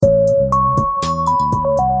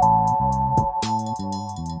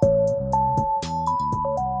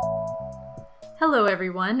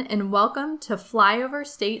everyone, and welcome to Flyover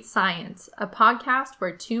State Science, a podcast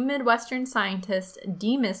where two Midwestern scientists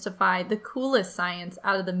demystify the coolest science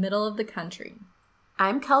out of the middle of the country.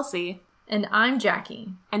 I'm Kelsey. And I'm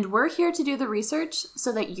Jackie. And we're here to do the research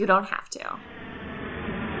so that you don't have to.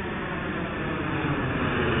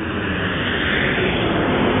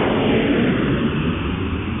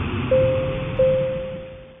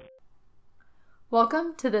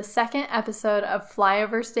 Welcome to the second episode of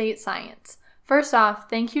Flyover State Science. First off,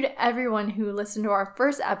 thank you to everyone who listened to our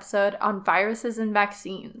first episode on viruses and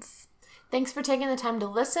vaccines. Thanks for taking the time to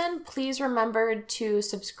listen. Please remember to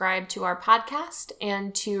subscribe to our podcast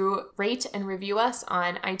and to rate and review us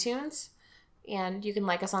on iTunes. And you can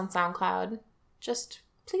like us on SoundCloud. Just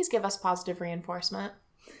please give us positive reinforcement.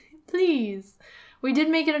 Please. We did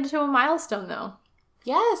make it into a milestone, though.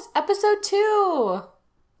 Yes, episode 2.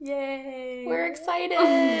 Yay! We're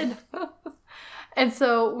excited! And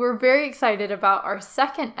so we're very excited about our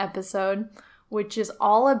second episode, which is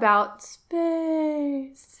all about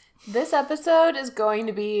space. This episode is going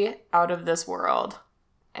to be out of this world.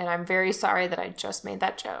 And I'm very sorry that I just made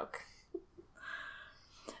that joke.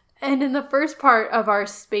 And in the first part of our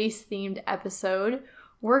space-themed episode,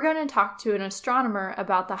 we're going to talk to an astronomer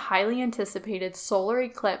about the highly anticipated solar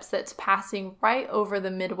eclipse that's passing right over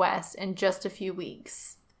the Midwest in just a few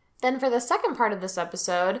weeks. Then for the second part of this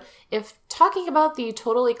episode, if talking about the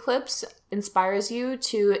total eclipse inspires you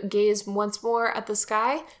to gaze once more at the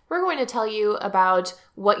sky, we're going to tell you about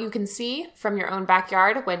what you can see from your own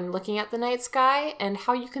backyard when looking at the night sky and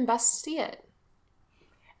how you can best see it.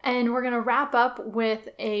 And we're going to wrap up with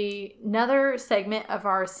another segment of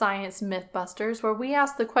our Science Mythbusters where we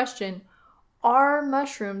ask the question, are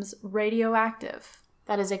mushrooms radioactive?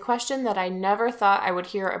 That is a question that I never thought I would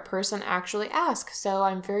hear a person actually ask, so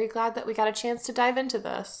I'm very glad that we got a chance to dive into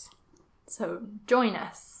this. So join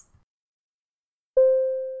us.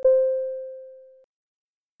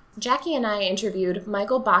 Jackie and I interviewed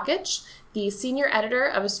Michael Bakich, the senior editor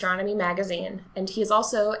of Astronomy magazine, and he is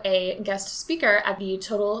also a guest speaker at the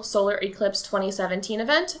Total Solar Eclipse 2017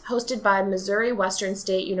 event hosted by Missouri Western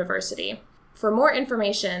State University. For more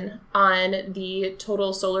information on the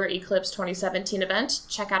Total Solar Eclipse 2017 event,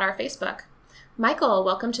 check out our Facebook. Michael,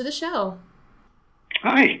 welcome to the show.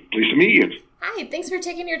 Hi, pleased to meet you. Hi, thanks for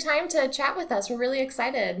taking your time to chat with us. We're really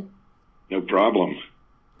excited. No problem.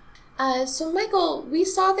 So Michael, we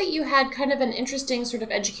saw that you had kind of an interesting sort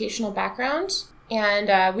of educational background.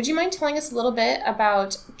 And would you mind telling us a little bit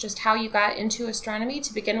about just how you got into astronomy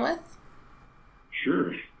to begin with?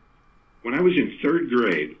 Sure. When I was in third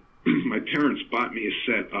grade, my parents bought me a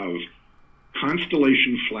set of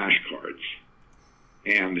constellation flashcards.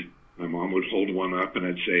 And my mom would hold one up and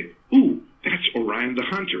I'd say, ooh, that's Orion the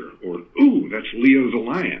Hunter, or ooh, that's Leo the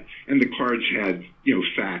Lion. And the cards had,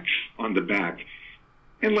 facts on the back.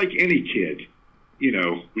 And like any kid,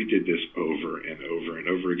 we did this over and over and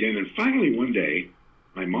over again. And finally one day,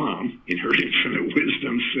 my mom, in her infinite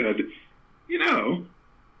wisdom, said,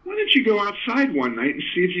 why don't you go outside one night and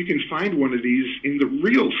see if you can find one of these in the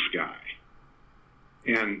real sky?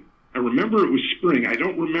 And I remember it was spring. I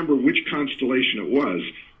don't remember which constellation it was,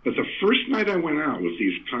 but the first night I went out with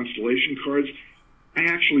these constellation cards, I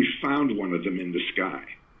actually found one of them in the sky.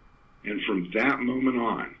 And from that moment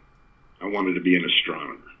on, I wanted to be an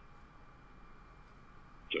astronomer.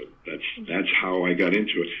 So that's how I got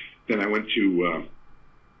into it. Then I went to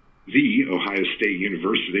the Ohio State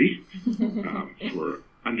University for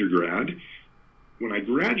undergrad. When I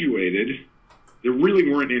graduated, there really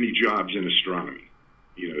weren't any jobs in astronomy.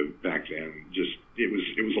 Back then, it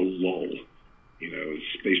was a lull. The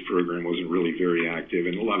space program wasn't really very active,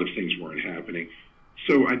 and a lot of things weren't happening.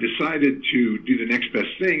 So I decided to do the next best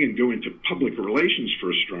thing and go into public relations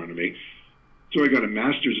for astronomy. So I got a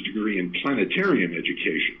master's degree in planetarium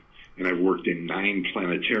education, and I've worked in 9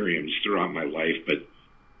 planetariums throughout my life. But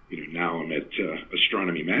now I'm at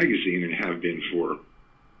Astronomy magazine and have been for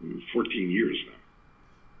 14 years now.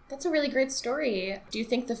 That's a really great story. Do you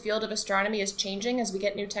think the field of astronomy is changing as we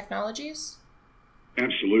get new technologies?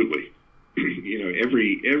 Absolutely.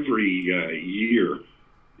 Every year,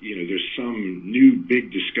 there's some new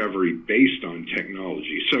big discovery based on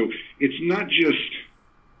technology. So it's not just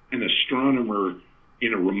an astronomer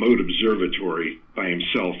in a remote observatory by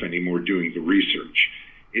himself anymore doing the research.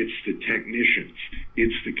 It's the technicians,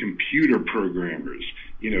 it's the computer programmers,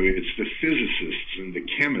 it's the physicists and the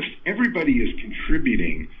chemists. Everybody is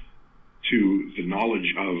contributing to the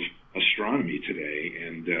knowledge of astronomy today,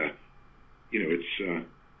 and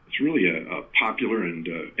it's really a popular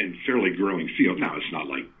and fairly growing field. Now, it's not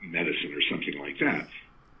like medicine or something like that,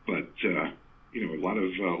 but a lot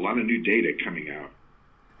of new data coming out.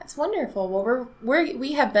 That's wonderful. Well,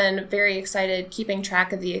 we have been very excited keeping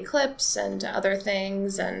track of the eclipse and other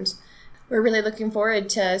things, and we're really looking forward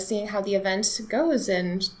to seeing how the event goes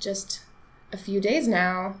in just a few days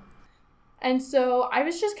now. And so I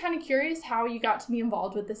was just kind of curious how you got to be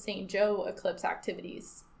involved with the St. Joe eclipse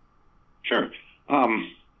activities. Sure.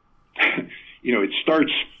 It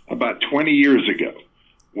starts about 20 years ago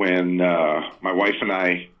when my wife and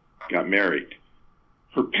I got married.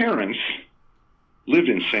 Her parents lived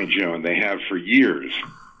in St. Joe, and they have for years.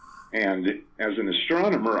 And as an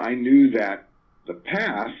astronomer, I knew that the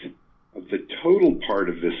path of the total part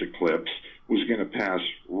of this eclipse was going to pass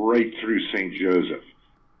right through St. Joseph.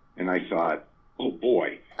 And I thought, oh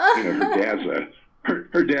boy,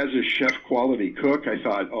 her dad's a chef quality cook. I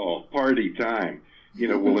thought, oh, party time.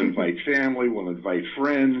 We'll invite family, we'll invite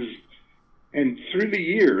friends. And through the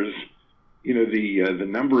years, the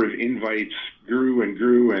number of invites grew and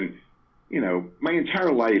grew. And, my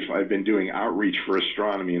entire life I've been doing outreach for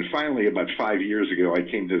astronomy. And finally, about 5 years ago, I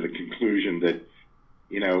came to the conclusion that,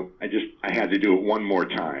 I had to do it one more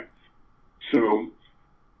time. So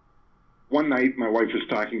one night, my wife was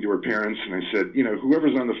talking to her parents, and I said,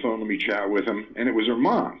 whoever's on the phone, let me chat with them. And it was her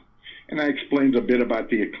mom. And I explained a bit about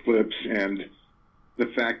the eclipse and the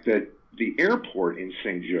fact that the airport in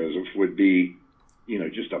St. Joseph would be,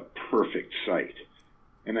 just a perfect site.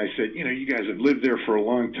 And I said, you guys have lived there for a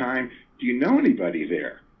long time. Do you know anybody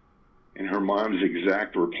there? And her mom's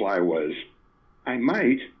exact reply was, I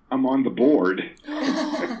might. I'm on the board.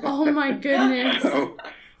 Oh, my goodness. So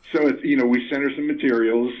we sent her some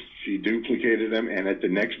materials. She duplicated them. And at the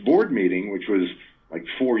next board meeting, which was like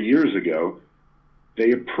 4 years ago,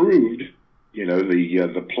 they approved,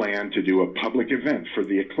 the plan to do a public event for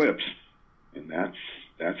the eclipse. And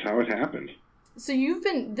that's how it happened. So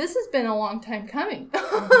this has been a long time coming,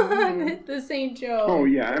 the St. Joe. Oh,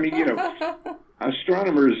 yeah.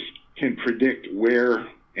 Astronomers can predict where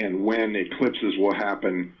and when eclipses will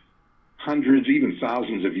happen hundreds, even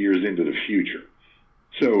thousands of years into the future.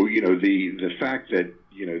 So, the fact that,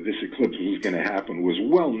 this eclipse was going to happen was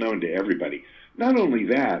well known to everybody. Not only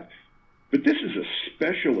that, but this is a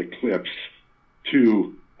special eclipse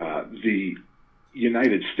to the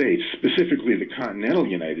United States, specifically the continental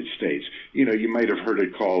United States. You might have heard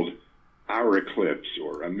it called our eclipse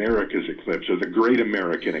or America's eclipse or the Great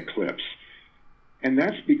American Eclipse. And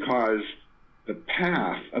that's because the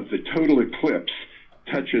path of the total eclipse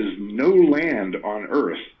touches no land on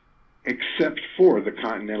Earth except for the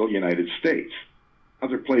continental United States.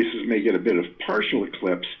 Other places may get a bit of partial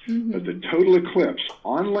eclipse, but the total eclipse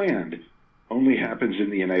on land only happens in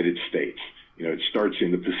the United States. It starts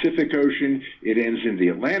in the Pacific Ocean, it ends in the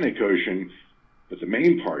Atlantic Ocean, but the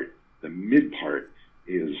main part, the mid part,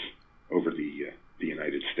 is over the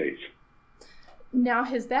United States. Now,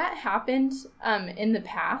 has that happened in the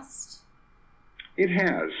past? It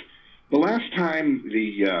has. The last time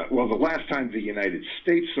the United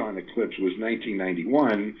States saw an eclipse was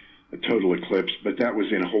 1991, a total eclipse, but that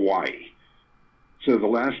was in Hawaii. So the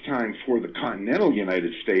last time for the continental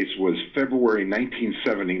United States was February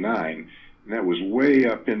 1979, and that was way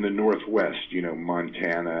up in the Northwest,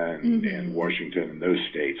 Montana and Washington and those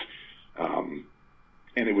states. And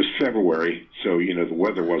it was February, so, the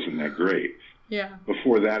weather wasn't that great. Yeah.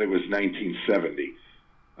 Before that, it was 1970.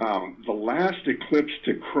 The last eclipse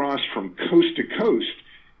to cross from coast to coast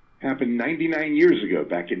happened 99 years ago,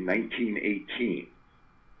 back in 1918.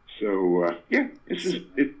 So,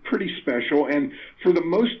 it's pretty special. And for the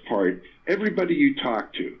most part, everybody you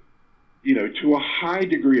talk to, to a high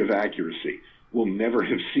degree of accuracy, will never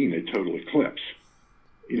have seen a total eclipse.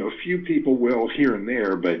 A few people will here and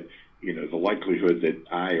there, but, the likelihood that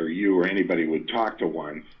I or you or anybody would talk to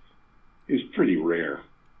one is pretty rare.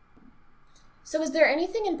 So is there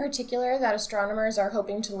anything in particular that astronomers are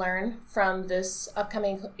hoping to learn from this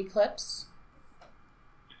upcoming eclipse?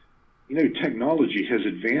 Technology has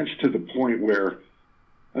advanced to the point where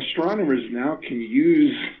astronomers now can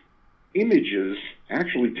use images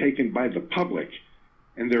actually taken by the public.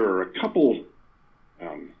 And there are a couple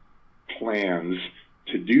plans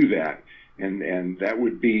to do that. And that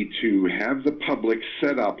would be to have the public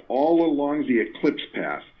set up all along the eclipse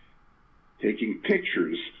path, taking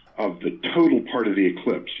pictures of the total part of the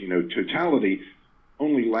eclipse. Totality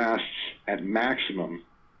only lasts at maximum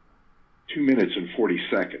 2 minutes and 40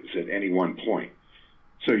 seconds at any one point.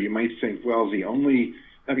 So you might think, well, the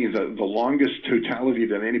longest totality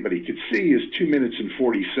that anybody could see is 2 minutes and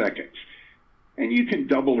 40 seconds. And you can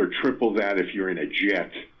double or triple that if you're in a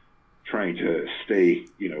jet trying to stay,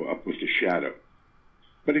 up with the shadow.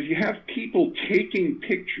 But if you have people taking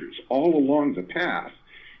pictures all along the path,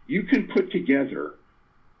 you can put together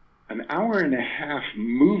an hour and a half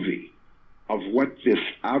movie of what this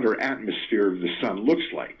outer atmosphere of the sun looks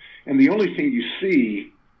like. And the only thing you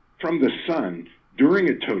see from the sun during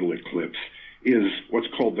a total eclipse is what's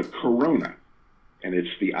called the corona, and it's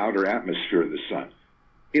the outer atmosphere of the sun.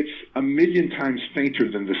 It's 1,000,000 times fainter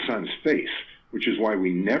than the sun's face, which is why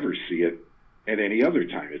we never see it at any other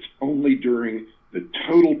time. It's only during the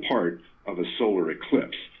total part of a solar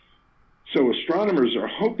eclipse. So astronomers are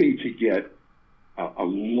hoping to get a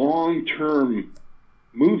long-term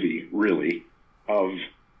movie, really, of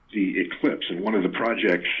the eclipse. And one of the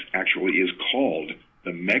projects actually is called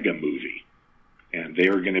the Mega Movie. And they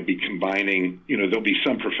are going to be combining, there'll be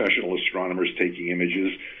some professional astronomers taking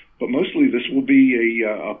images, but mostly this will be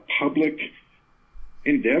a public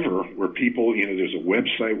endeavor where people, there's a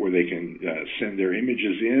website where they can send their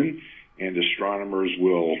images in, and astronomers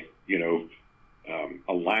will,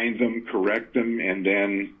 align them, correct them, and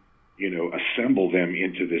then, assemble them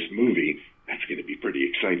into this movie. That's going to be pretty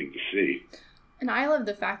exciting to see. And I love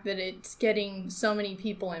the fact that it's getting so many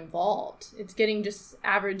people involved. It's getting just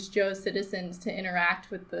average Joe citizens to interact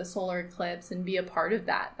with the solar eclipse and be a part of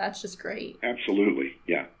that. That's just great. Absolutely.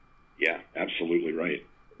 Yeah, absolutely right.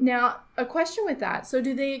 Now, a question with that. So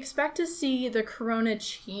do they expect to see the corona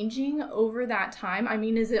changing over that time? I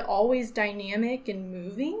mean, is it always dynamic and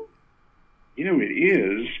moving? It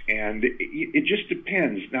is, and it just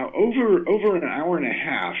depends. Now, over an hour and a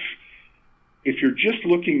half, if you're just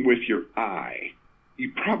looking with your eye,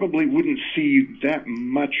 you probably wouldn't see that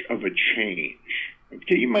much of a change.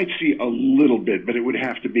 Okay, you might see a little bit, but it would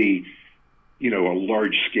have to be, a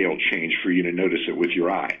large-scale change for you to notice it with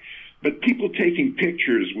your eye. But people taking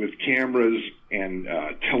pictures with cameras and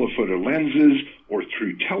telephoto lenses or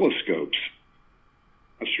through telescopes,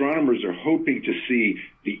 astronomers are hoping to see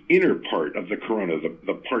the inner part of the corona,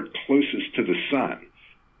 the part closest to the sun.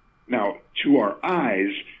 Now, to our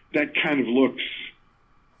eyes, that kind of looks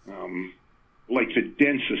like the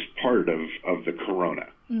densest part of the corona.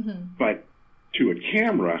 Mm-hmm. But to a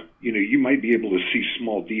camera, you might be able to see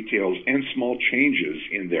small details and small changes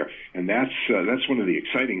in there. And that's one of the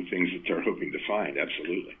exciting things that they're hoping to find,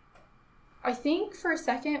 absolutely. I think for a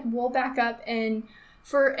second, we'll back up, and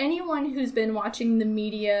for anyone who's been watching the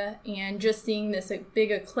media and just seeing this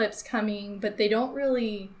big eclipse coming, but they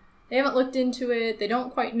haven't looked into it, they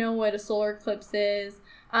don't quite know what a solar eclipse is,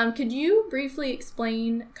 could you briefly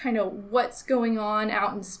explain kind of what's going on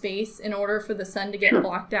out in space in order for the sun to get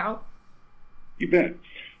blocked out? You bet.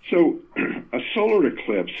 So a solar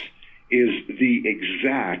eclipse is the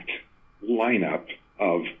exact lineup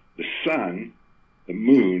of the sun, the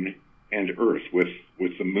moon, and Earth, with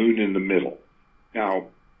the moon in the middle. Now,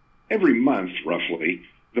 every month, roughly,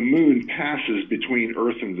 the moon passes between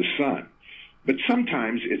Earth and the sun. But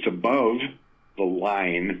sometimes it's above the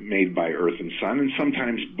line made by Earth and Sun, and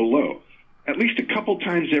sometimes below. At least a couple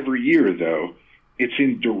times every year, though, it's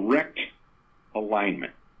in direct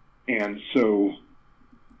alignment. And so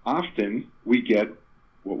often we get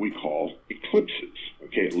what we call eclipses,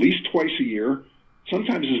 okay, at least twice a year,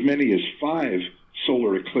 sometimes as many as 5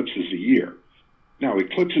 solar eclipses a year. Now,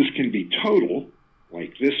 eclipses can be total,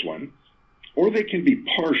 like this one, or they can be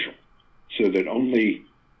partial, so that only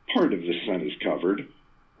part of the sun is covered,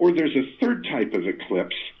 or there's a third type of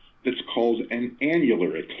eclipse that's called an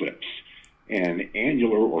annular eclipse. And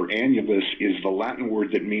annular or annulus is the Latin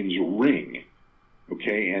word that means ring.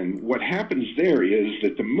 Okay, and what happens there is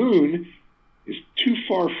that the moon is too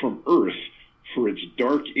far from Earth for its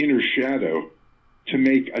dark inner shadow to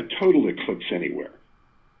make a total eclipse anywhere.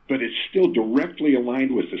 But it's still directly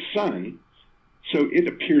aligned with the sun, so it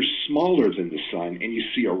appears smaller than the sun, and you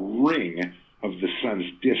see a ring of the sun's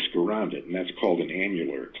disk around it, and that's called an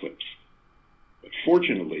annular eclipse. But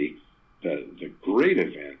fortunately, the great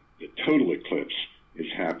event, the total eclipse, is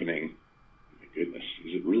happening. Oh my goodness,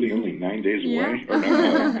 is it really only 9 days away? Or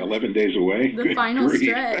no, 11 days away? The final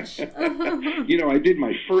stretch. I did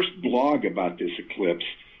my first blog about this eclipse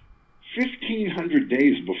 1,500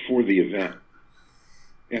 days before the event.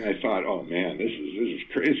 And I thought, oh man, this is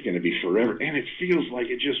crazy. It's going to be forever. And it feels like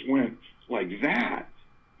it just went like that,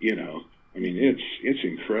 I mean, it's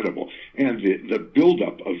incredible. And the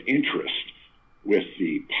buildup of interest with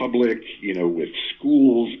the public, with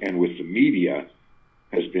schools and with the media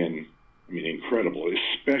has been, incredible,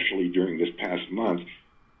 especially during this past month.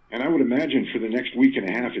 And I would imagine for the next week and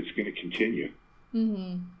a half, it's going to continue.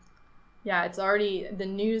 Mm-hmm. Yeah, it's already, the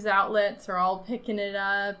news outlets are all picking it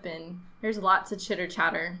up, and there's lots of chitter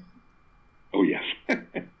chatter. Oh, yes.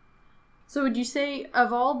 So would you say,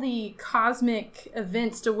 of all the cosmic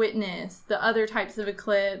events to witness, the other types of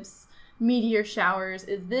eclipse, meteor showers,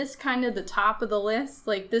 is this kind of the top of the list?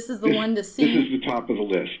 Like, this is the one to see? This is the top of the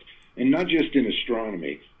list. and not just in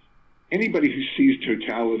astronomy. Anybody who sees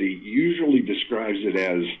totality usually describes it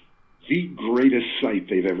as the greatest sight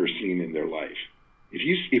they've ever seen in their life.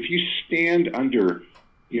 If you stand under,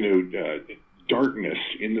 darkness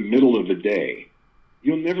in the middle of the day,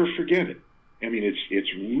 you'll never forget it. I mean,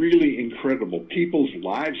 it's really incredible. People's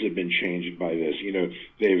lives have been changed by this.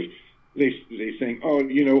 They think,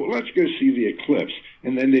 let's go see the eclipse,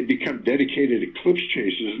 and then they become dedicated eclipse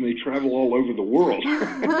chasers, and they travel all over the world,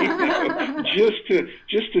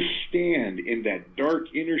 just to stand in that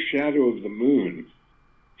dark inner shadow of the moon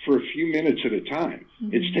for a few minutes at a time.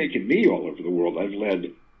 Mm-hmm. It's taken me all over the world. I've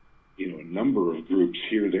led, a number of groups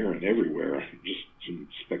here, there, and everywhere, just some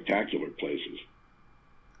spectacular places.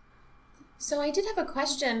 So I did have a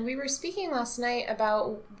question. We were speaking last night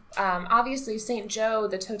about, obviously, St. Joe,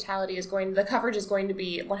 the coverage is going to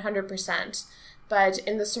be 100%. But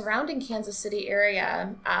in the surrounding Kansas City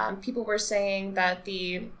area, people were saying that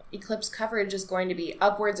the eclipse coverage is going to be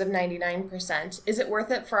upwards of 99%. Is it worth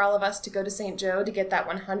it for all of us to go to St. Joe to get that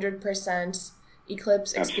 100%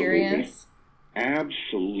 eclipse experience?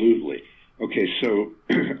 Absolutely. Okay, so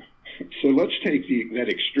let's take that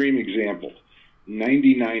extreme example,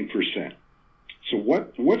 99%. So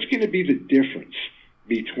what's going to be the difference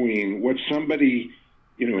between what somebody,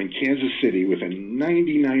 in Kansas City with a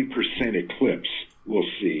 99% eclipse will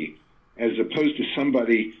see, as opposed to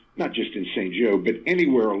somebody, not just in St. Joe, but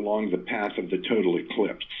anywhere along the path of the total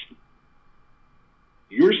eclipse?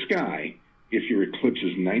 Your sky, if your eclipse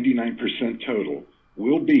is 99% total,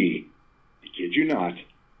 will be, I kid you not,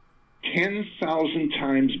 10,000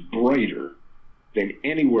 times brighter than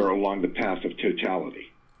anywhere along the path of totality.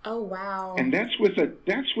 Oh, wow. And that's with a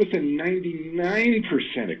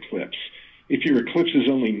 99% eclipse. If your eclipse is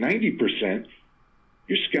only 90%,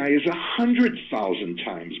 your sky is 100,000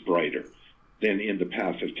 times brighter than in the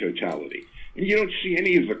path of totality. And you don't see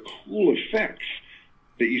any of the cool effects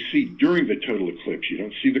that you see during the total eclipse. You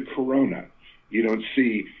don't see the corona. You don't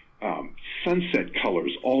see sunset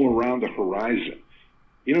colors all around the horizon.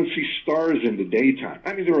 You don't see stars in the daytime.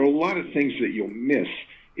 I mean, there are a lot of things that you'll miss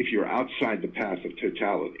if you're outside the path of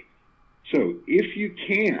totality. So if you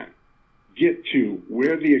can get to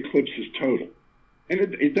where the eclipse is total, and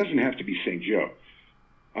it doesn't have to be St. Joe.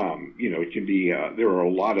 It can be, there are a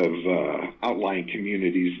lot of outlying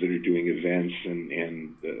communities that are doing events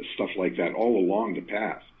and stuff like that all along the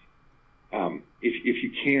path. If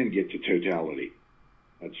you can get to totality,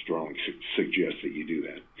 I'd strongly suggest that you do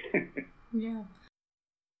that. Yeah.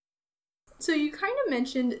 So you kind of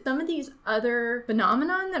mentioned some of these other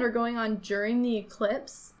phenomenon that are going on during the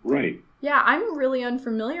eclipse. Right. Yeah, I'm really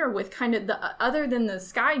unfamiliar with kind of other than the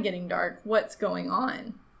sky getting dark, what's going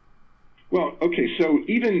on. Well, okay, so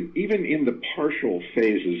even in the partial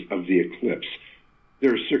phases of the eclipse,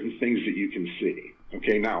 there are certain things that you can see.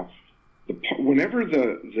 Okay, now, whenever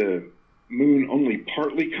the moon only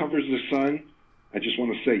partly covers the sun, I just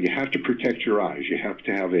want to say you have to protect your eyes. You have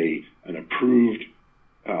to have an approved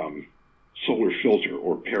solar filter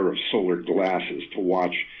or pair of solar glasses to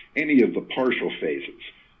watch any of the partial phases.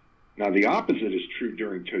 Now, the opposite is true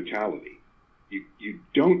during totality. You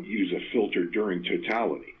don't use a filter during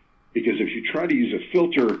totality, because if you try to use a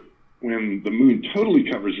filter when the moon totally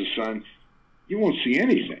covers the sun, you won't see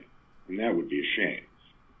anything, and that would be a shame.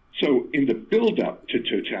 So in the build-up to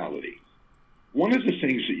totality, one of the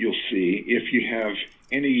things that you'll see if you have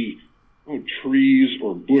any trees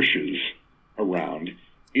or bushes around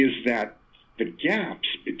is that the gaps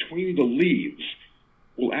between the leaves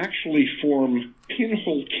will actually form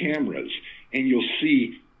pinhole cameras, and you'll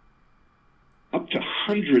see up to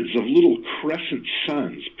hundreds of little crescent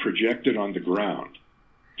suns projected on the ground.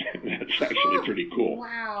 That's actually pretty cool.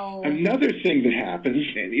 Wow. Another thing that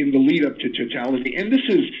happens in the lead up to totality, and this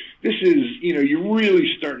is you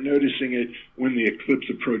really start noticing it when the eclipse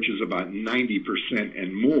approaches about 90%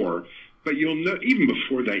 and more, but even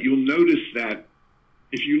before that, you'll notice that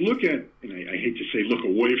if you look at, and I hate to say look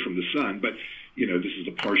away from the sun, but this is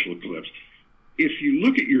a partial eclipse. If you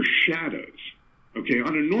look at your shadows, okay,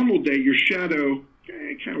 on a normal day, your shadow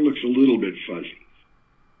kind of looks a little bit fuzzy.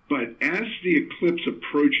 But as the eclipse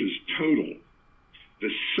approaches total,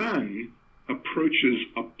 the sun approaches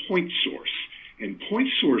a point source, and point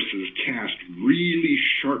sources cast really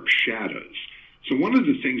sharp shadows. So one of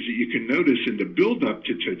the things that you can notice in the build-up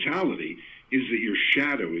to totality is that your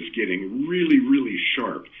shadow is getting really, really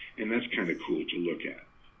sharp, and that's kind of cool to look at.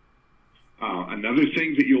 Another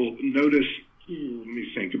thing that you'll notice, let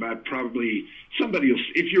me think about, probably somebody else,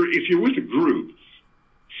 if you're with a group,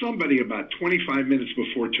 somebody about 25 minutes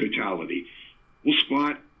before totality will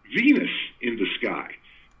spot Venus in the sky,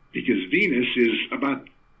 because Venus is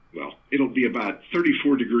it'll it'll be about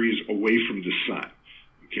 34 degrees away from the sun.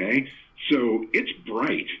 Okay, so it's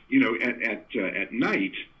bright. At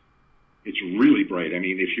night, it's really bright. I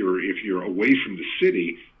mean, if you're away from the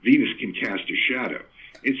city, Venus can cast a shadow.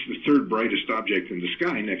 It's the third brightest object in the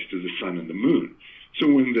sky next to the sun and the moon. So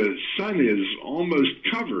when the sun is almost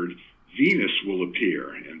covered, Venus will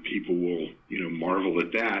appear, and people will, marvel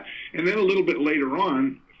at that. And then a little bit later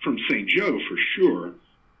on, from St. Joe for sure,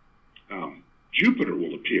 Jupiter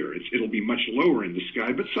will appear. It'll be much lower in the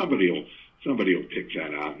sky, but somebody will pick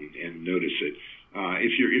that out and notice it.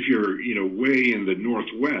 If you're way in the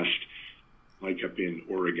northwest, like up in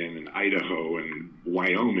Oregon and Idaho and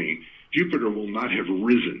Wyoming, Jupiter will not have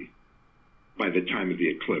risen by the time of the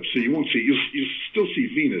eclipse. So you'll still see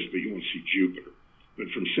Venus, but you won't see Jupiter. But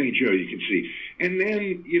from St. Joe, you can see. And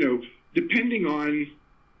then, depending on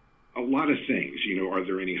a lot of things, are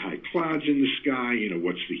there any high clouds in the sky?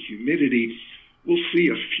 What's the humidity? We'll see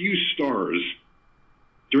a few stars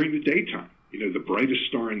during the daytime. The brightest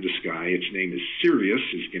star in the sky, its name is Sirius,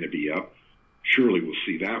 is going to be up. Surely we'll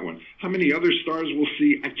see that one. How many other stars we'll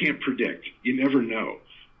see, I can't predict. You never know.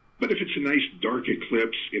 But if it's a nice dark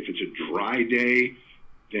eclipse, if it's a dry day,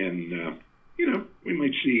 then, we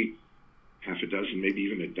might see half a dozen, maybe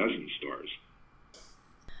even a dozen stars.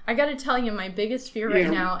 I got to tell you, my biggest fear right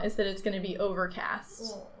now is that it's going to be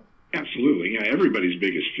overcast. Absolutely. Yeah, everybody's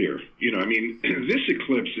biggest fear. This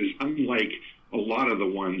eclipse is unlike a lot of the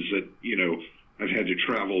ones that, I've had to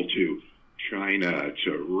travel to China,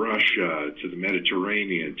 to Russia, to the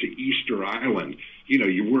Mediterranean, to Easter Island.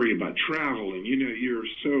 You worry about travel and,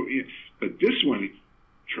 but this one,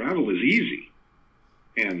 travel is easy.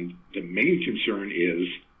 And the main concern is,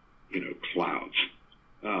 clouds.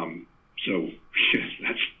 So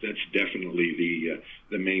that's definitely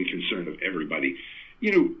the main concern of everybody.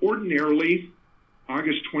 Ordinarily,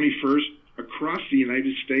 August 21st across the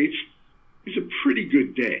United States is a pretty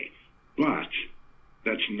good day, but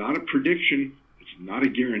that's not a prediction. It's not a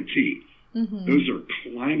guarantee. Mm-hmm. Those are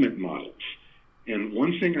climate models. And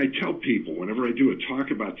one thing I tell people whenever I do a talk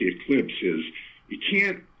about the eclipse is you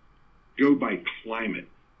can't go by climate.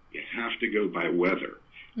 You have to go by weather.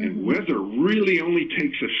 Mm-hmm. And weather really only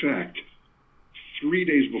takes effect 3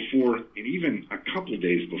 days before and even a couple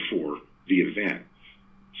days before the event.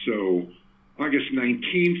 So August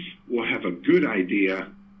 19th, we'll have a good idea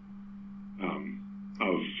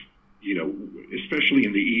of, especially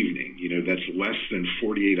in the evening, that's less than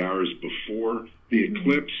 48 hours before the mm-hmm.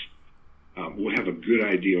 eclipse. We'll have a good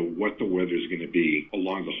idea what the weather's going to be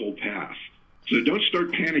along the whole path. So don't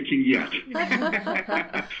start panicking yet.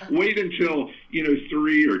 Wait until,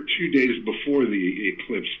 3 or 2 days before the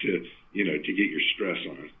eclipse to get your stress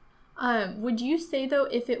on. Would you say, though,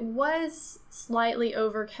 if it was slightly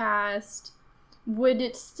overcast, would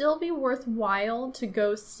it still be worthwhile to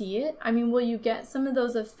go see it? I mean, will you get some of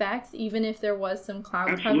those effects even if there was some cloud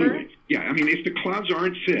Absolutely. cover? Yeah, if the clouds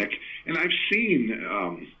aren't thick, and I've seen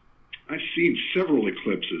several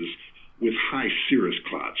eclipses with high cirrus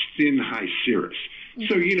clouds, thin high cirrus. Mm-hmm.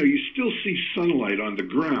 So, you still see sunlight on the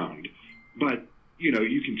ground, but,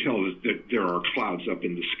 you can tell that there are clouds up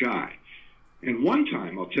in the sky. And one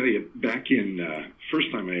time, I'll tell you, back in,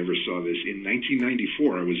 first time I ever saw this, in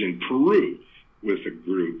 1994, I was in Peru with a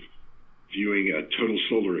group viewing a total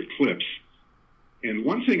solar eclipse. And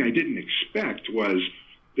one thing I didn't expect was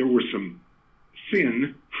there were some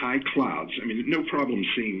thin, high clouds. No problem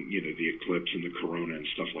seeing, the eclipse and the corona and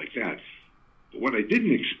stuff like that. But what I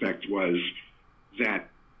didn't expect was that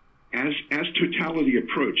as totality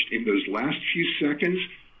approached, in those last few seconds,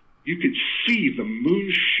 you could see the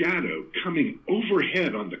moon's shadow coming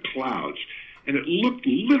overhead on the clouds. And it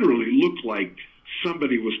literally looked like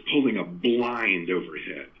somebody was pulling a blind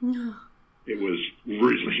overhead. No. It was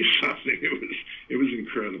really something. It was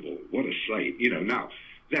incredible. What a sight. Now,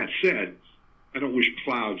 that said, I don't wish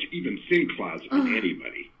clouds, even thin clouds, on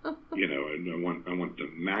anybody. And I want the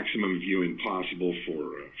maximum viewing possible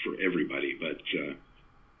for everybody.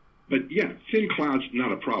 But yeah, thin clouds,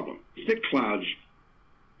 not a problem. Thick clouds,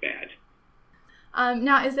 bad.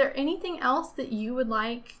 Now, is there anything else that you would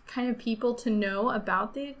like kind of people to know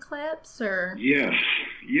about the eclipse, or? Yes,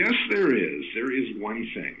 there is. There is one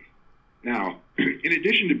thing. Now, in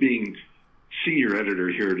addition to being senior editor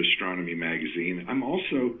here at Astronomy magazine, I'm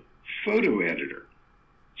also photo editor.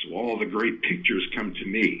 So all the great pictures come to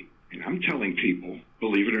me. And I'm telling people,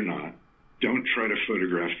 believe it or not, don't try to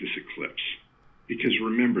photograph this eclipse. Because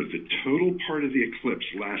remember, the total part of the eclipse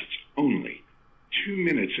lasts only 2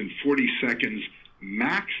 minutes and 40 seconds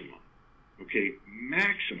maximum. Okay,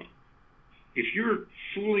 maximum. If you're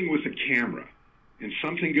fooling with a camera and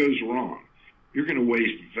something goes wrong, you're going to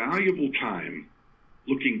waste valuable time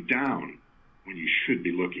looking down when you should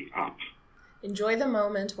be looking up. Enjoy the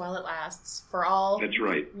moment while it lasts for all. That's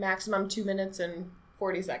right. Maximum 2 minutes and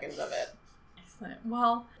 40 seconds of it. Excellent.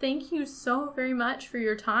 Well, thank you so very much for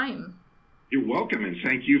your time. You're welcome, and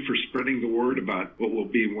thank you for spreading the word about what will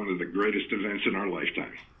be one of the greatest events in our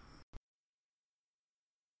lifetime.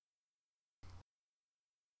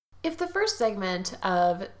 If the first segment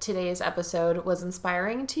of today's episode was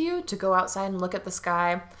inspiring to you to go outside and look at the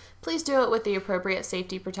sky, please do it with the appropriate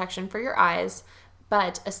safety protection for your eyes.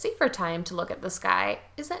 But a safer time to look at the sky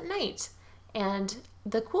is at night. And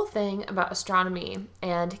the cool thing about astronomy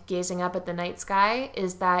and gazing up at the night sky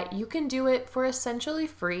is that you can do it for essentially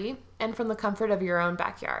free and from the comfort of your own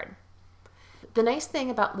backyard. The nice thing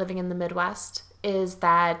about living in the Midwest is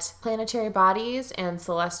that planetary bodies and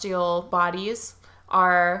celestial bodies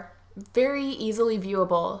are very easily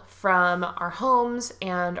viewable from our homes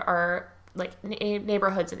and our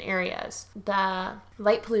neighborhoods and areas. The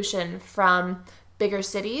light pollution from bigger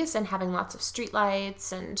cities and having lots of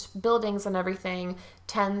streetlights and buildings and everything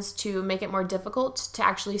tends to make it more difficult to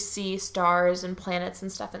actually see stars and planets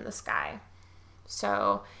and stuff in the sky.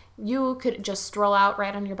 So you could just stroll out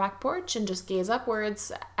right on your back porch and just gaze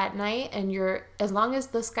upwards at night, and as long as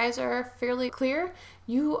the skies are fairly clear,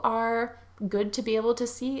 you are good to be able to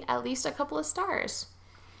see at least a couple of stars.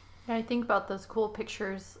 Yeah, I think about those cool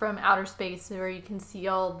pictures from outer space where you can see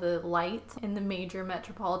all the light in the major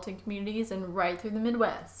metropolitan communities, and right through the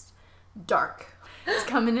Midwest, dark. It's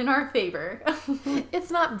coming in our favor.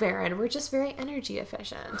 It's not barren, we're just very energy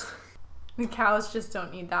efficient. The cows just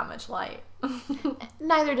don't need that much light.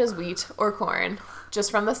 Neither does wheat or corn, just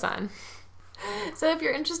from the sun. So if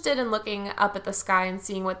you're interested in looking up at the sky and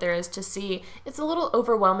seeing what there is to see, it's a little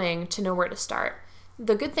overwhelming to know where to start.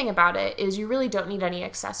 The good thing about it is you really don't need any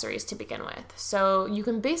accessories to begin with. So you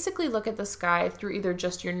can basically look at the sky through either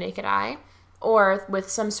just your naked eye or with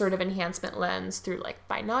some sort of enhancement lens through like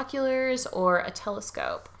binoculars or a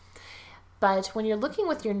telescope. But when you're looking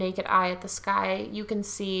with your naked eye at the sky, you can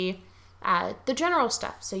see the general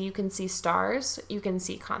stuff. So you can see stars, you can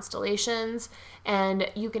see constellations, and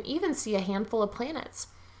you can even see a handful of planets.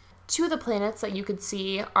 Two of the planets that you could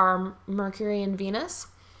see are Mercury and Venus.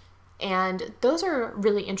 And those are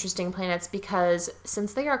really interesting planets because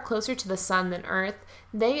since they are closer to the sun than Earth,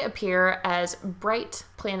 they appear as bright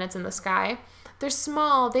planets in the sky. They're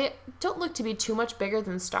small, they don't look to be too much bigger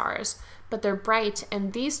than stars, but they're bright,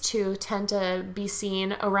 and these two tend to be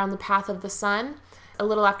seen around the path of the sun a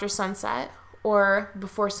little after sunset or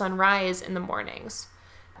before sunrise in the mornings.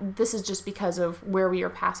 This is just because of where we are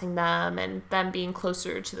passing them and them being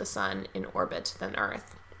closer to the sun in orbit than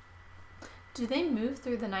Earth. Do they move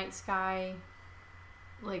through the night sky,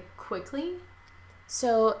 quickly?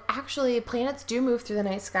 So actually, planets do move through the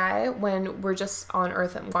night sky when we're just on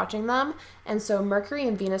Earth and watching them. And so Mercury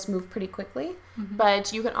and Venus move pretty quickly. Mm-hmm.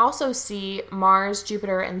 But you can also see Mars,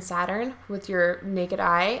 Jupiter, and Saturn with your naked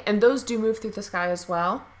eye. And those do move through the sky as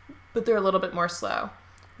well, but they're a little bit more slow.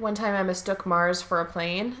 One time I mistook Mars for a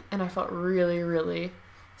plane, and I felt really, really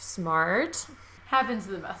smart. Happens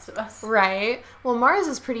to the best of us. Right. Well, Mars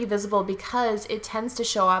is pretty visible because it tends to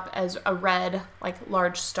show up as a red,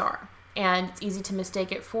 large star. And it's easy to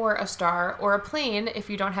mistake it for a star or a plane if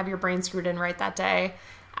you don't have your brain screwed in right that day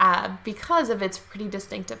because of its pretty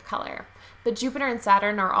distinctive color. But Jupiter and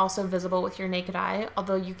Saturn are also visible with your naked eye,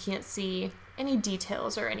 although you can't see any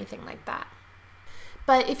details or anything like that.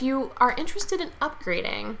 But if you are interested in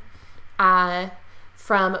upgrading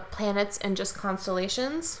from planets and just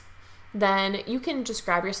constellations, then you can just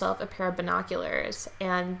grab yourself a pair of binoculars,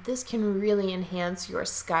 and this can really enhance your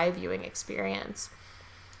sky viewing experience.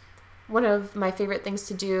 One of my favorite things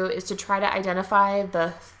to do is to try to identify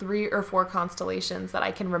the 3 or 4 constellations that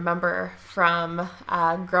I can remember from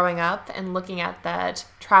growing up and looking at that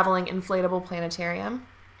traveling inflatable planetarium.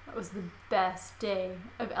 That was the best day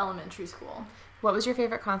of elementary school. What was your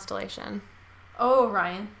favorite constellation? Oh,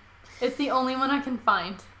 Orion. It's the only one I can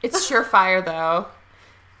find. It's surefire, though.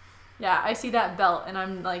 Yeah, I see that belt, and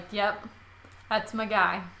I'm like, yep, that's my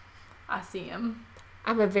guy. I see him.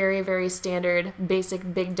 I'm a very, very standard,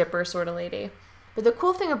 basic Big Dipper sort of lady. But the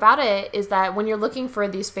cool thing about it is that when you're looking for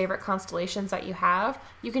these favorite constellations that you have,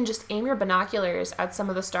 you can just aim your binoculars at some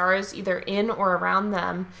of the stars either in or around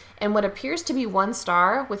them. And what appears to be one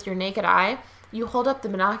star with your naked eye, you hold up the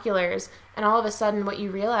binoculars, and all of a sudden what you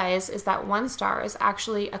realize is that one star is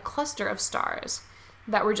actually a cluster of stars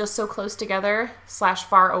that were just so close together /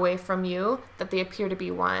 far away from you that they appear to be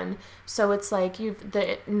one. So it's like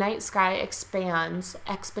the night sky expands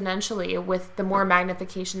exponentially with the more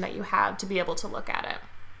magnification that you have to be able to look at it.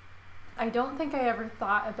 I don't think I ever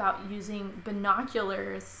thought about using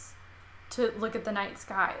binoculars to look at the night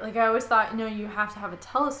sky. Like, I always thought, you have to have a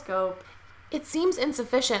telescope. It seems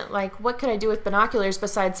insufficient. Like, what could I do with binoculars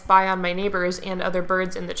besides spy on my neighbors and other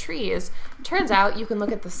birds in the trees? Turns out you can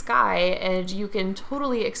look at the sky and you can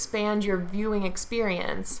totally expand your viewing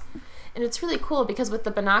experience. And it's really cool because with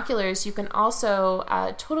the binoculars, you can also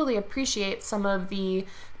totally appreciate some of the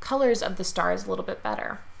colors of the stars a little bit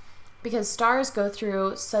better. Because stars go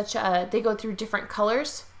through different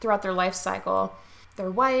colors throughout their life cycle. They're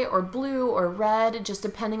white or blue or red, just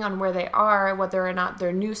depending on where they are, whether or not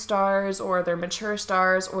they're new stars or they're mature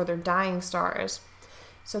stars or they're dying stars.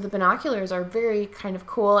 So the binoculars are very kind of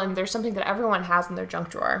cool, and they're something that everyone has in their junk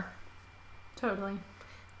drawer. Totally.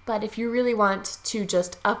 But if you really want to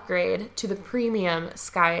just upgrade to the premium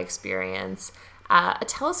sky experience, a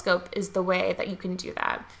telescope is the way that you can do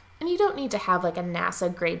that. And you don't need to have like a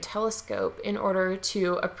NASA-grade telescope in order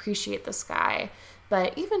to appreciate the sky.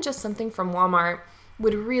 But even just something from Walmart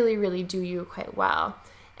would really, really do you quite well.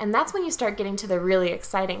 And that's when you start getting to the really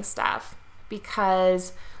exciting stuff.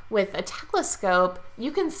 Because with a telescope,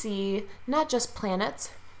 you can see not just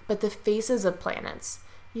planets, but the faces of planets.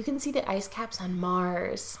 You can see the ice caps on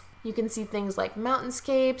Mars. You can see things like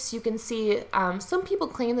mountainscapes. You can see, some people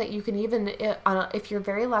claim that you can even, if you're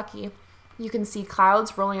very lucky, you can see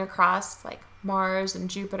clouds rolling across like Mars and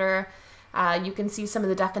Jupiter. You can see some of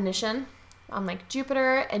the definition on like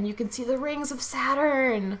Jupiter, and you can see the rings of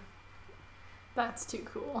Saturn. That's too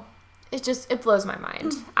cool. It blows my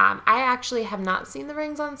mind. I actually have not seen the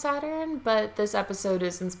rings on Saturn, but this episode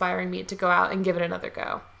is inspiring me to go out and give it another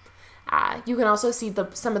go. You can also see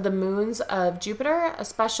some of the moons of Jupiter,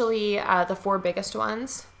 especially the 4 biggest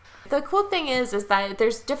ones. The cool thing is that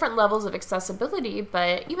there's different levels of accessibility,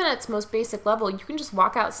 but even at its most basic level, you can just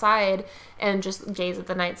walk outside and just gaze at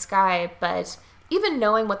the night sky. But even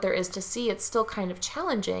knowing what there is to see, it's still kind of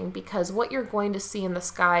challenging because what you're going to see in the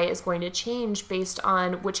sky is going to change based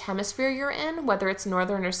on which hemisphere you're in, whether it's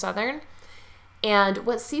northern or southern, and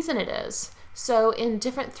what season it is. So in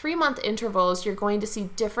different 3-month intervals, you're going to see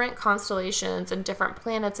different constellations and different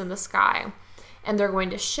planets in the sky. And they're going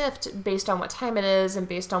to shift based on what time it is and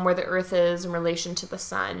based on where the Earth is in relation to the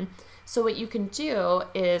sun. So what you can do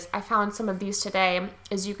is, I found some of these today,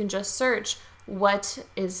 is you can just search what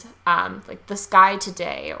is like the sky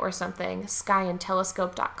today or something.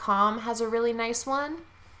 Skyandtelescope.com has a really nice one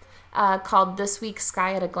called This Week's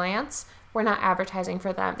Sky at a Glance. We're not advertising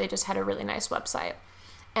for them. They just had a really nice website.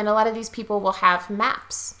 And a lot of these people will have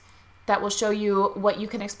maps that will show you what you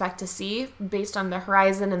can expect to see based on the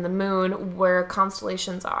horizon and the moon, where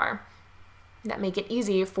constellations are. That make it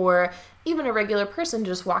easy for even a regular person to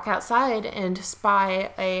just walk outside and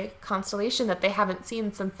spy a constellation that they haven't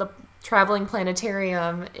seen since the traveling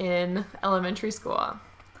planetarium in elementary school.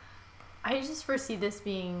 I just foresee this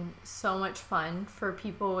being so much fun for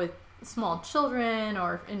people with small children,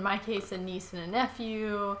 or in my case, a niece and a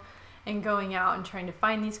nephew, and going out and trying to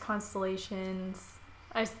find these constellations.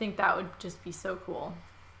 I just think that would just be so cool.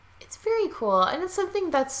 It's very cool, and it's something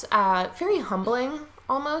that's very humbling,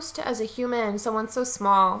 almost, as a human, someone so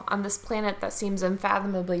small on this planet that seems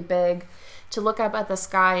unfathomably big, to look up at the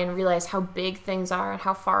sky and realize how big things are and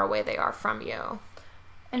how far away they are from you.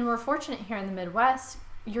 And we're fortunate here in the Midwest.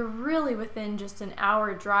 You're really within just an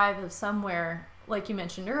hour drive of somewhere, like you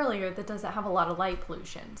mentioned earlier, that doesn't have a lot of light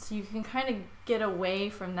pollution. So you can kind of get away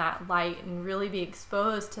from that light and really be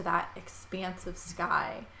exposed to that expansive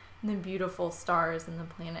sky and the beautiful stars and the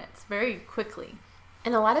planets very quickly.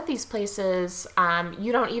 In a lot of these places,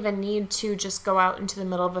 you don't even need to just go out into the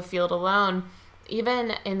middle of a field alone.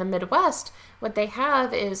 Even in the Midwest, what they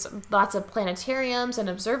have is lots of planetariums and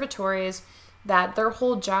observatories that their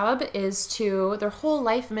whole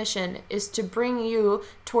life mission is to bring you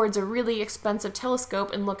towards a really expensive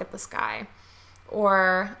telescope and look at the sky.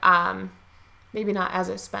 Or maybe not as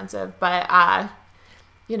expensive, but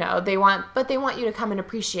they want you to come and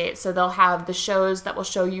appreciate. So they'll have the shows that will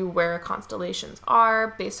show you where constellations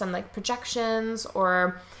are based on like projections,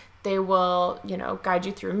 or they will, guide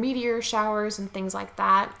you through meteor showers and things like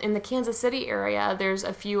that. In the Kansas City area, there's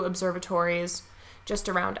a few observatories just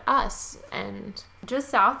around us. And just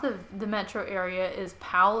south of the metro area is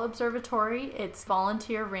Powell Observatory. It's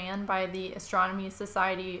volunteer ran by the Astronomy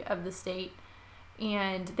Society of the state,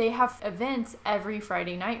 and they have events every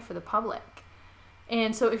Friday night for the public.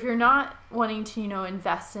 And so if you're not wanting to,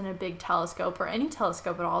 invest in a big telescope or any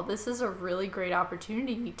telescope at all, this is a really great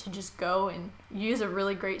opportunity to just go and use a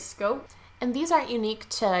really great scope. And these aren't unique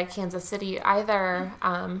to Kansas City either.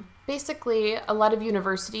 Basically, a lot of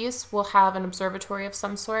universities will have an observatory of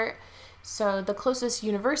some sort. So the closest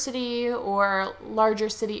university or larger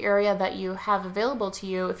city area that you have available to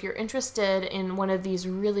you, if you're interested in one of these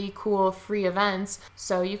really cool free events,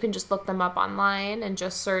 so you can just look them up online and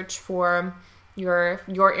just search for your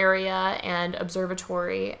area and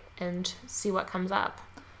observatory and see what comes up.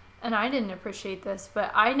 And I didn't appreciate this,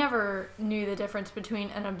 but I never knew the difference between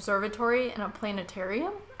an observatory and a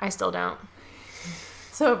planetarium. I still don't.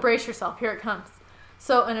 So brace yourself, here it comes.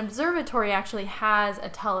 So an observatory actually has a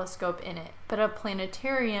telescope in it, but a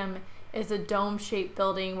planetarium is a dome-shaped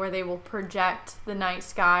building where they will project the night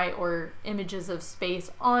sky or images of space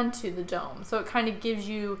onto the dome. So it kind of gives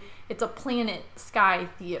you, it's a planet sky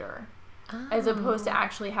theater, as opposed to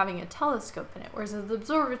actually having a telescope in it, whereas the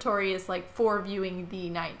observatory is like for viewing the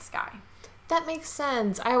night sky. That makes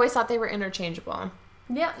sense. I always thought they were interchangeable.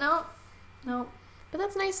 Yeah, no. But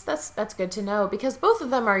that's nice. That's good to know, because both of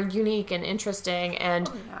them are unique and interesting, and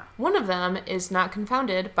one of them is not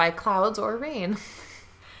confounded by clouds or rain.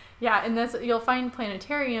 Yeah, and you'll find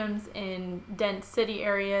planetariums in dense city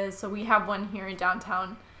areas. So we have one here in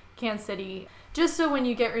downtown Kansas City, just so when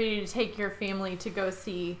you get ready to take your family to go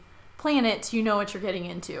see planets, you know what you're getting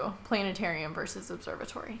into, planetarium versus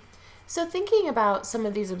observatory. So thinking about some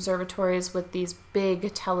of these observatories with these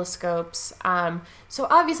big telescopes, so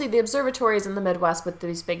obviously the observatories in the Midwest with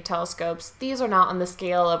these big telescopes, these are not on the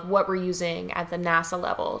scale of what we're using at the NASA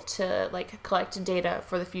level to collect data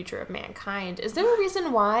for the future of mankind. Is there a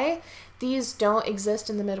reason why these don't exist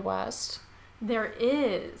in the Midwest? There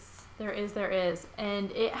is.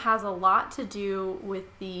 And it has a lot to do with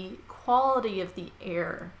the quality of the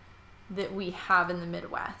air that we have in the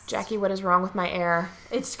Midwest. Jackie, what is wrong with my air?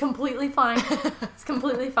 It's completely fine.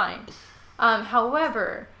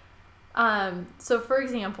 However, so for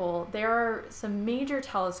example, there are some major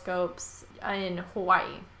telescopes in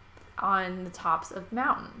Hawaii on the tops of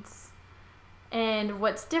mountains. And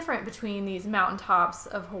what's different between these mountaintops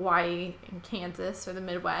of Hawaii and Kansas or the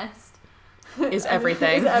Midwest is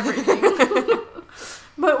everything.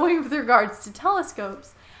 But with regards to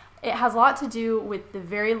telescopes, it has a lot to do with the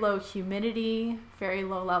very low humidity, very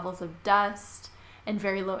low levels of dust, and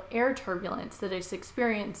very low air turbulence that is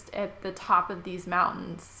experienced at the top of these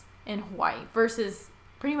mountains in Hawaii versus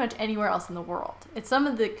pretty much anywhere else in the world. It's some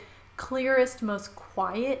of the clearest, most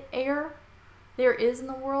quiet air there is in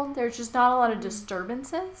the world. There's just not a lot of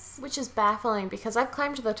disturbances. Which is baffling, because I've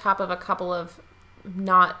climbed to the top of a couple of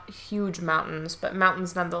not huge mountains, but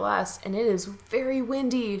mountains nonetheless, and it is very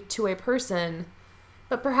windy to a person.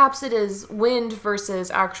 But perhaps it is wind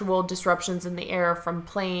versus actual disruptions in the air from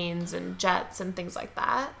planes and jets and things like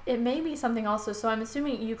that. It may be something also. So I'm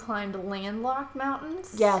assuming you climbed landlocked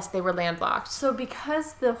mountains? Yes, they were landlocked. So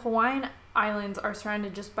because the Hawaiian Islands are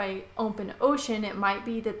surrounded just by open ocean, it might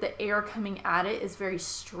be that the air coming at it is very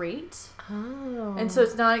straight. Oh. And so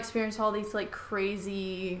it's not experienced all these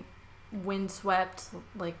crazy windswept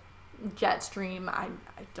jet stream. I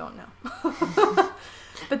don't know.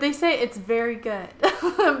 But they say it's very good.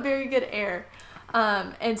 Very good air.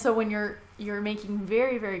 And so when you're making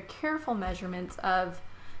very, very careful measurements of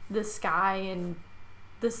the sky and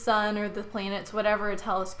the sun or the planets, whatever a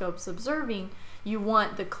telescope's observing, you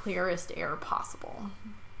want the clearest air possible.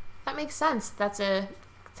 That makes sense.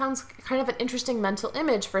 Sounds kind of an interesting mental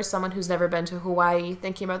image for someone who's never been to Hawaii,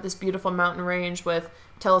 thinking about this beautiful mountain range with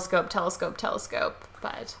telescope.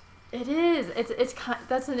 But it is.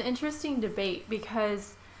 That's an interesting debate,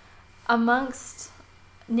 because amongst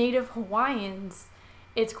native Hawaiians,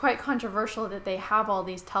 it's quite controversial that they have all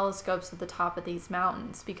these telescopes at the top of these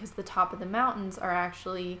mountains, because the top of the mountains are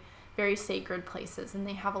actually very sacred places, and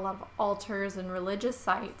they have a lot of altars and religious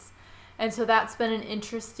sites. And so that's been an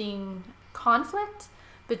interesting conflict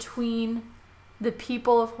between the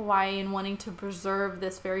people of Hawaii and wanting to preserve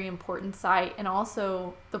this very important site, and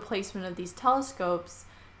also the placement of these telescopes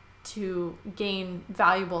to gain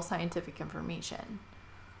valuable scientific information.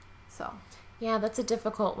 So, yeah, that's a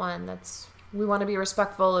difficult one. We want to be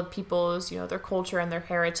respectful of people's, their culture and their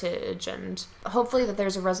heritage, and hopefully that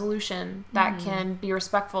there's a resolution that can be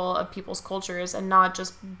respectful of people's cultures and not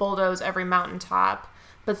just bulldoze every mountaintop,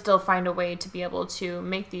 but still find a way to be able to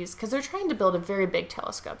make these, because they're trying to build a very big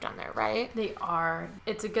telescope down there, right? They are.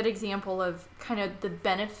 It's a good example of kind of the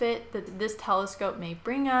benefit that this telescope may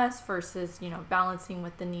bring us versus, balancing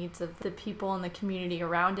with the needs of the people and the community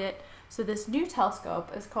around it. So this new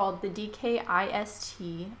telescope is called the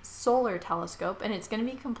DKIST Solar Telescope, and it's going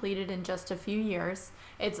to be completed in just a few years.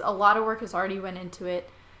 A lot of work has already went into it,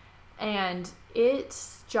 and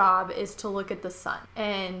its job is to look at the sun.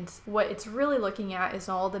 And what it's really looking at is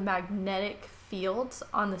all the magnetic fields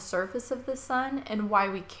on the surface of the sun. And why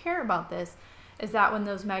we care about this is that when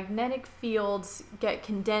those magnetic fields get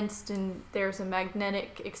condensed and there's a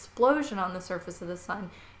magnetic explosion on the surface of the sun,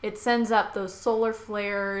 it sends up those solar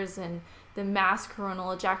flares and the mass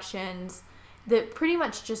coronal ejections that pretty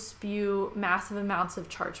much just spew massive amounts of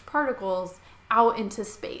charged particles out into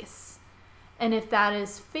space. And if that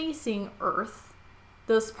is facing Earth,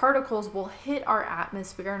 those particles will hit our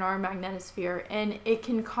atmosphere and our magnetosphere, and it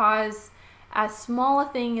can cause as small a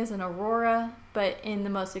thing as an aurora, but in the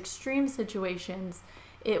most extreme situations,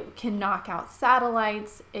 it can knock out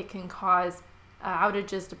satellites, it can cause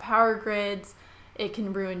outages to power grids, it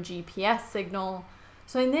can ruin GPS signal.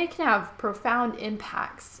 So they can have profound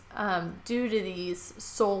impacts due to these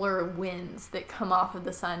solar winds that come off of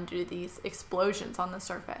the sun due to these explosions on the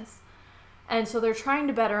surface. And so they're trying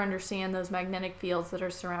to better understand those magnetic fields that are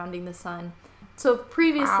surrounding the sun. So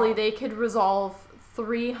previously they could resolve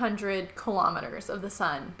 300 kilometers of the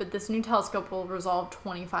sun, but this new telescope will resolve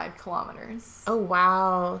 25 kilometers. Oh,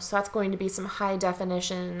 wow. So that's going to be some high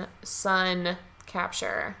definition sun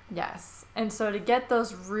capture. Yes. And so to get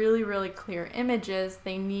those really, really clear images,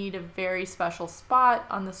 they need a very special spot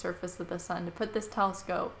on the surface of the sun to put this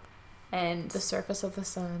telescope. And the surface of the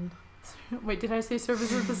sun. Wait, did I say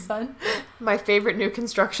surface of the sun? My favorite new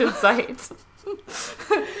construction site. Who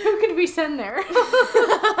could we send there?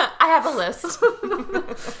 I have a list.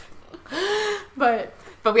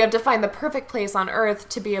 But we have to find the perfect place on Earth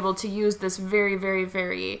to be able to use this very, very,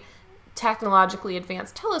 very technologically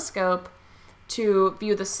advanced telescope to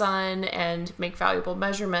view the sun and make valuable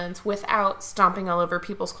measurements without stomping all over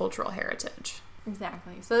people's cultural heritage.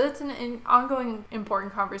 Exactly. So that's an ongoing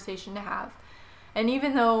important conversation to have. And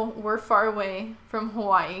even though we're far away from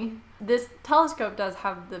Hawaii, this telescope does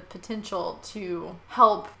have the potential to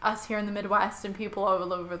help us here in the Midwest and people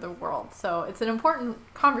all over the world. So it's an important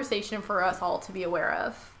conversation for us all to be aware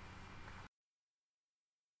of.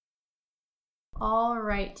 All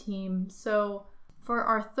right, team. So for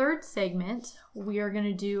our third segment, we are going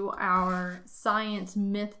to do our Science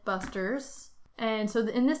Mythbusters. And so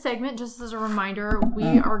in this segment, just as a reminder,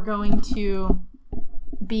 we are going to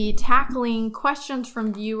be tackling questions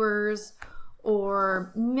from viewers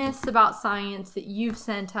or myths about science that you've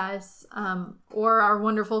sent us or our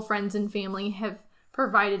wonderful friends and family have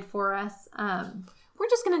provided for us. We're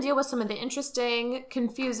just going to deal with some of the interesting,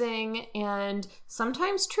 confusing, and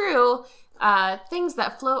sometimes true things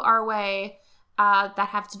that float our way that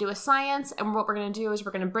have to do with science. And what we're going to do is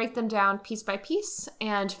we're going to break them down piece by piece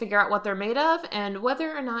and figure out what they're made of and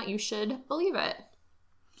whether or not you should believe it.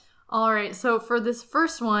 All right, so for this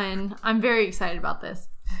first one, I'm very excited about this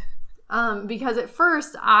because at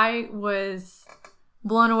first I was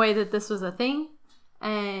blown away that this was a thing,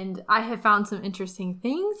 and I have found some interesting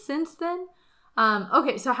things since then.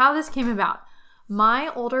 Okay, so how this came about. My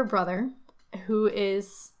older brother, who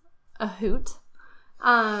is a hoot,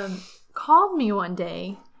 called me one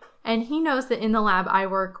day, and he knows that in the lab I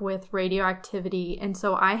work with radioactivity, and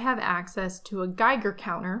so I have access to a Geiger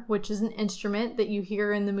counter, which is an instrument that you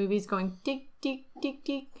hear in the movies going tick, tick, tick,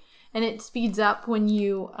 tick, and it speeds up when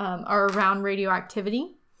you are around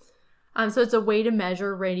radioactivity. So it's a way to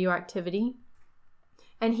measure radioactivity.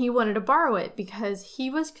 And he wanted to borrow it because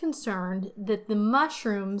he was concerned that the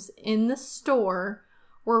mushrooms in the store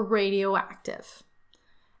were radioactive.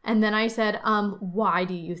 And then I said, why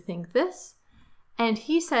do you think this? And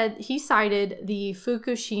he said he cited the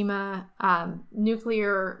Fukushima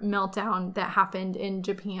nuclear meltdown that happened in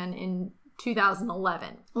Japan in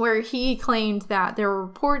 2011, where he claimed that there were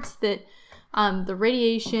reports that the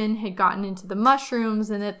radiation had gotten into the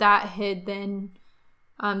mushrooms and that had then,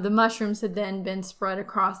 the mushrooms had then been spread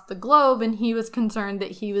across the globe, and he was concerned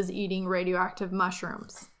that he was eating radioactive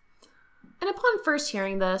mushrooms. And upon first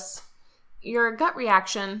hearing this, your gut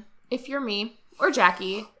reaction, if you're me or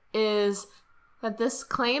Jackie, is that this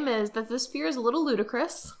claim is that this fear is a little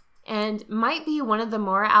ludicrous and might be one of the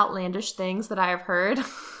more outlandish things that I have heard.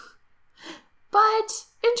 But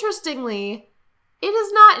interestingly, it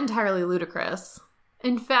is not entirely ludicrous.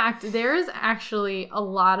 In fact, there is actually a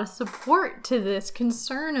lot of support to this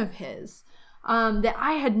concern of his that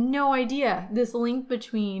I had no idea. This link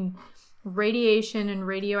between radiation and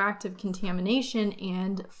radioactive contamination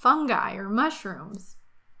and fungi or mushrooms.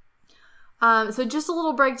 So just a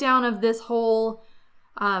little breakdown of this whole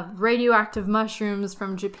radioactive mushrooms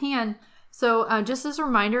from Japan. So just as a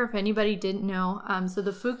reminder, if anybody didn't know, so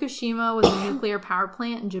the Fukushima was a nuclear power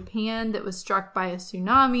plant in Japan that was struck by a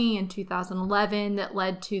tsunami in 2011 that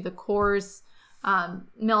led to the cores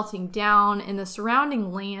melting down, and the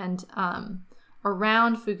surrounding land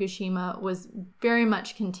around Fukushima was very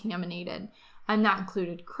much contaminated. And that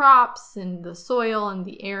included crops and the soil and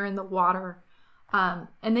the air and the water.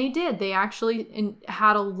 And they did. They actually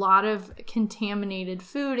had a lot of contaminated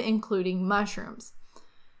food, including mushrooms.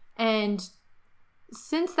 And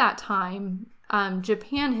since that time,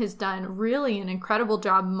 Japan has done really an incredible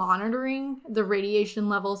job monitoring the radiation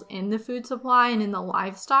levels in the food supply and in the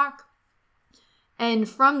livestock. And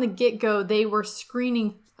from the get-go, they were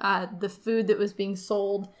screening the food that was being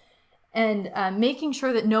sold and making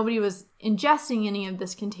sure that nobody was ingesting any of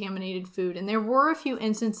this contaminated food. And there were a few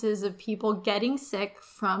instances of people getting sick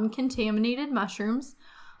from contaminated mushrooms,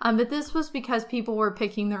 but this was because people were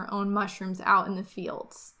picking their own mushrooms out in the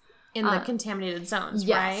fields. In the contaminated zones,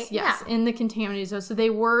 yes, right? Yes, yeah. In the contaminated zones. So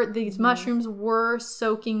these mushrooms were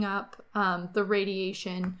soaking up the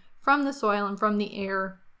radiation from the soil and from the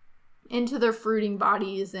air into their fruiting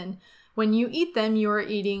bodies, and when you eat them, you are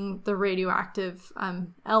eating the radioactive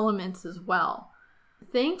elements as well.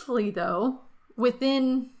 Thankfully, though,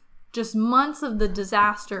 within just months of the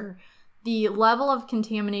disaster, the level of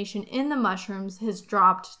contamination in the mushrooms has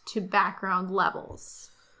dropped to background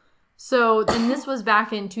levels. So, and this was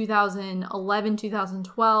back in 2011,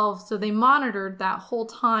 2012. So they monitored that whole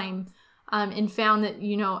time and found that,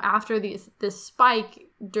 after this spike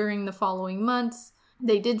during the following months,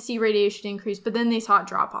 they did see radiation increase, but then they saw it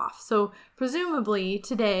drop off. So presumably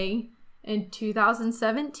today, in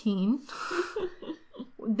 2017,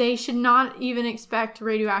 they should not even expect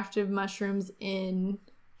radioactive mushrooms in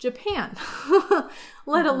Japan,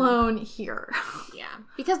 let alone here. Yeah,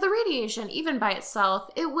 because the radiation, even by itself,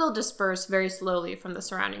 it will disperse very slowly from the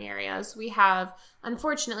surrounding areas. We have,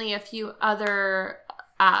 unfortunately, a few other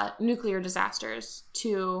nuclear disasters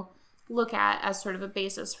to look at as sort of a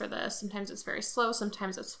basis for this. Sometimes it's very slow,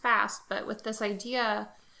 sometimes it's fast, but with this idea,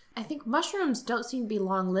 I think mushrooms don't seem to be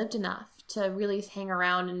long-lived enough to really hang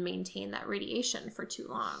around and maintain that radiation for too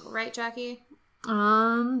long, right, Jackie?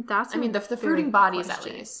 The fruiting bodies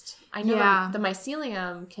question. At least. I know the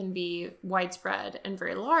mycelium can be widespread and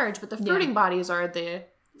very large, but the fruiting bodies are the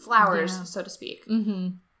flowers, so to speak. Mm-hmm.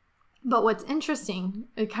 But what's interesting,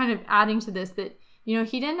 kind of adding to this, that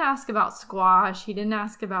he didn't ask about squash. He didn't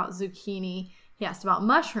ask about zucchini. He asked about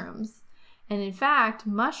mushrooms. And in fact,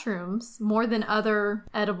 mushrooms, more than other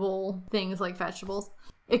edible things like vegetables,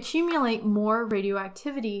 accumulate more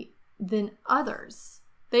radioactivity than others.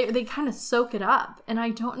 They kind of soak it up. And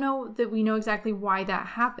I don't know that we know exactly why that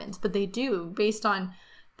happens, but they do, based on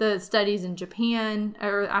the studies in Japan,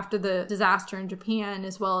 or after the disaster in Japan,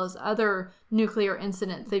 as well as other nuclear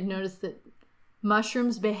incidents. They've noticed that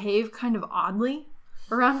mushrooms behave kind of oddly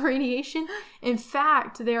around radiation. In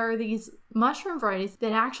fact, there are these mushroom varieties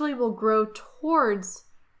that actually will grow towards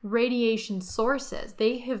radiation sources.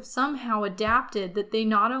 They have somehow adapted that they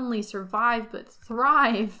not only survive but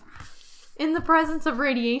thrive in the presence of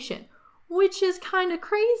radiation, which is kind of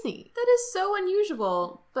crazy. That is so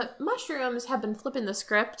unusual. But mushrooms have been flipping the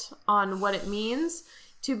script on what it means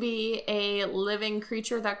to be a living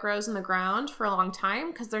creature that grows in the ground for a long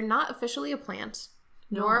time, because they're not officially a plant.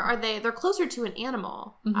 Nor are they're closer to an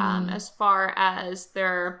animal as far as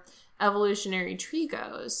their evolutionary tree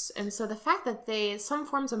goes. And so the fact that some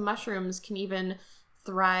forms of mushrooms can even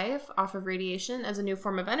thrive off of radiation as a new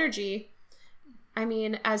form of energy, I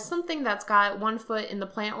mean, as something that's got 1 foot in the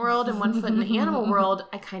plant world and 1 foot in the animal world,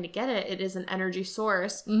 I kind of get it. It is an energy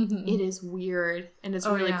source. Mm-hmm. It is weird, and it's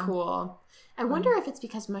really cool. I wonder if it's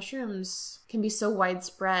because mushrooms can be so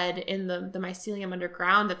widespread in the mycelium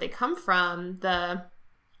underground that they come from the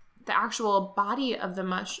actual body of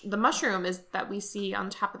the mushroom is that we see on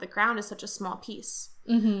top of the ground is such a small piece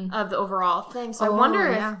of the overall thing. So I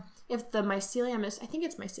wonder if the mycelium is, I think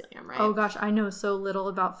it's mycelium, right? Oh gosh, I know so little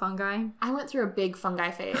about fungi. I went through a big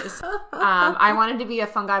fungi phase. I wanted to be a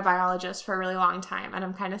fungi biologist for a really long time, and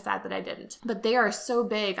I'm kind of sad that I didn't. But they are so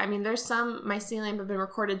big. I mean, there's some mycelium have been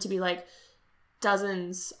recorded to be like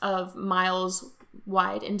dozens of miles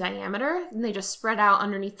wide in diameter, and they just spread out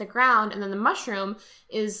underneath the ground, and then the mushroom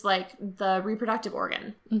is like the reproductive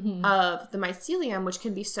organ of the mycelium, which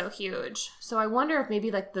can be so huge. So I wonder if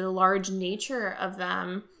maybe like the large nature of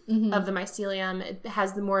them, of the mycelium, it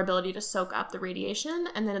has the more ability to soak up the radiation,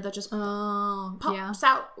 and then it just pops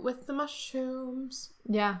out with the mushrooms.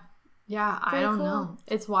 Yeah. I don't know.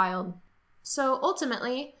 It's wild. So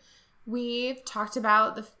ultimately, we've talked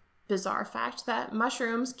about the bizarre fact that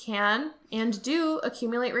mushrooms can and do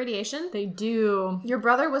accumulate radiation. They do. Your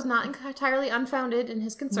brother was not entirely unfounded in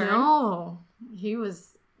his concern. No, he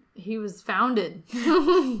was founded.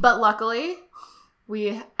 But luckily,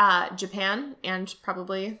 Japan and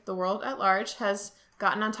probably the world at large has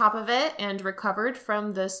gotten on top of it and recovered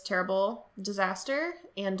from this terrible disaster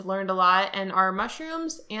and learned a lot. And our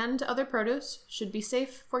mushrooms and other produce should be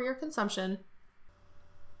safe for your consumption.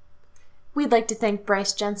 We'd like to thank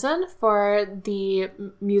Bryce Jensen for the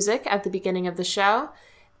music at the beginning of the show.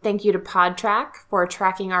 Thank you to PodTrack for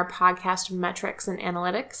tracking our podcast metrics and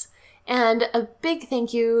analytics. And a big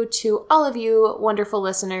thank you to all of you wonderful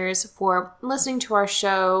listeners for listening to our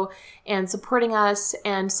show and supporting us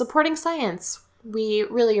and supporting science. We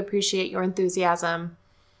really appreciate your enthusiasm.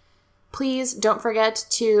 Please don't forget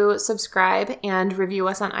to subscribe and review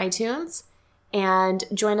us on iTunes, and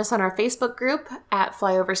join us on our Facebook group at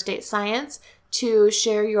Flyover State Science to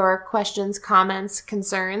share your questions, comments,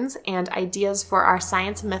 concerns, and ideas for our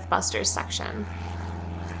Science Mythbusters section.